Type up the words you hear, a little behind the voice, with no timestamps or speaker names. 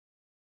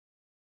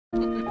You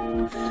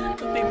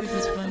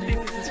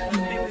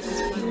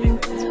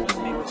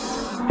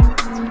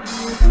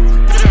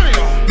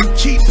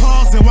keep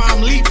pausing while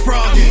I'm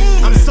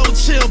leapfrogging. I'm so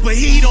chill, but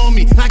heat on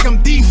me like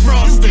I'm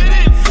defrosting.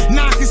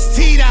 Knock his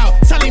teeth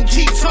out, tell him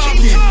keep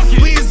talking.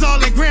 We is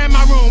all at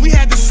grandma room, we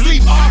had to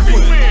sleep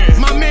awkward.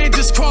 My man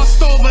just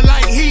crossed over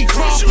like he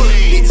Crawford.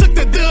 He took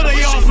the deal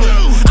they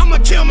offered. I'ma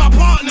kill my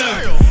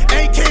partner.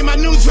 AK my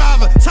new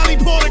driver, tell him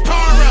pull the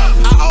car up.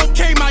 I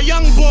okay my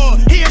young boy,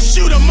 he'll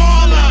shoot them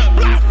all up.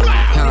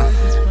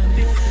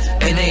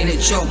 It ain't a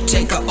joke,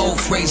 take an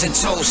oath, raise a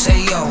toast.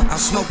 Hey yo, I'll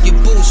smoke your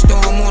boost,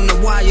 storm on the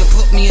wire,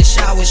 put me in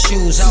shower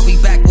shoes. I'll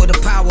be back with a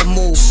power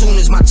move, soon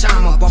as my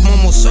time up. I'm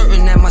almost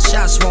certain that my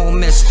shots won't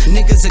miss.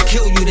 Niggas will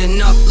kill you, then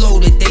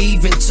upload it. They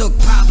even took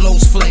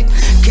Pablo's flick.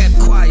 Kept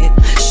quiet,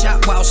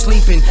 shot while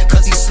sleeping,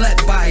 cause he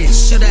slept by it.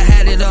 Should've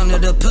had it under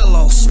the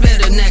pillow, spare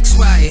the next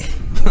riot.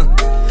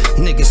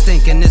 Niggas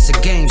thinking it's a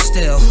game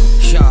still,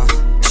 y'all.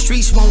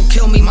 Streets won't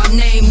kill me, my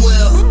name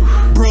will.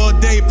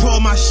 Broad day, pull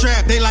my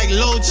strap, they like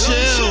low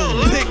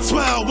chill. Pick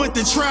 12, went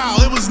to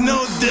trial, it was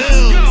no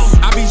deals.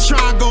 I be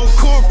trying to go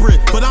corporate,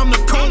 but I'm the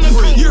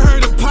culprit. You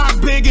heard of Pop,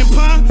 Big and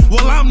Pun?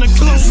 Well, I'm the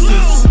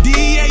closest.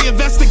 DEA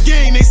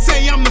investigate, they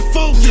say I'm the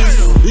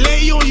focus.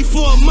 Lay on you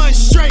for a month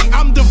straight,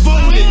 I'm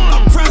devoted.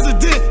 A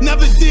president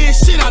never did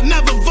shit, I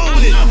never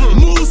voted.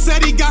 Moose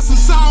said he got some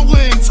sour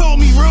and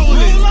told me roll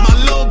it. My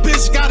little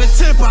bitch got a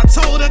tip, I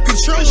told her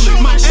control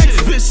it. My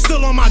ex-bitch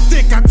still on my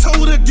dick, I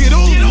told her get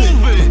over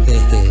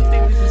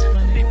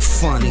it.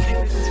 Funny.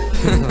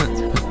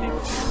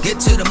 Get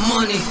to the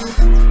money.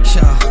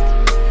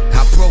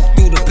 I broke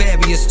through the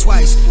barriers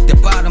twice. The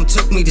bottom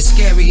took me to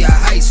scarier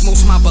heights.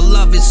 Most my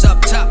beloveds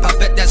up top, I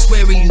bet that's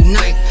where we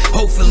unite.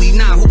 Hopefully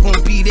not, who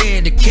gon' be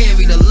there to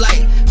carry the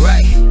light,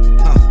 right?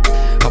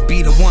 I'll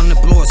be the one to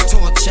blow his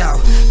torch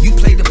out. You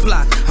play the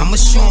block, I'ma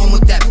show him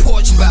what that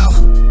porch bout.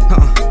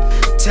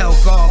 Tell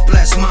God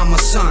bless mama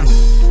son.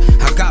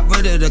 I got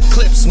rid of the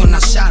clips when I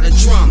shot a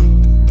drum.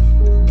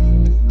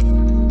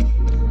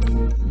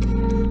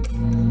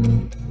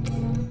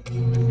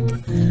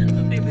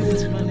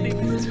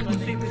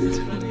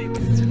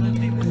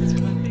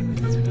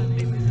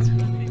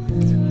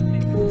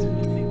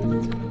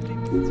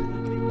 It's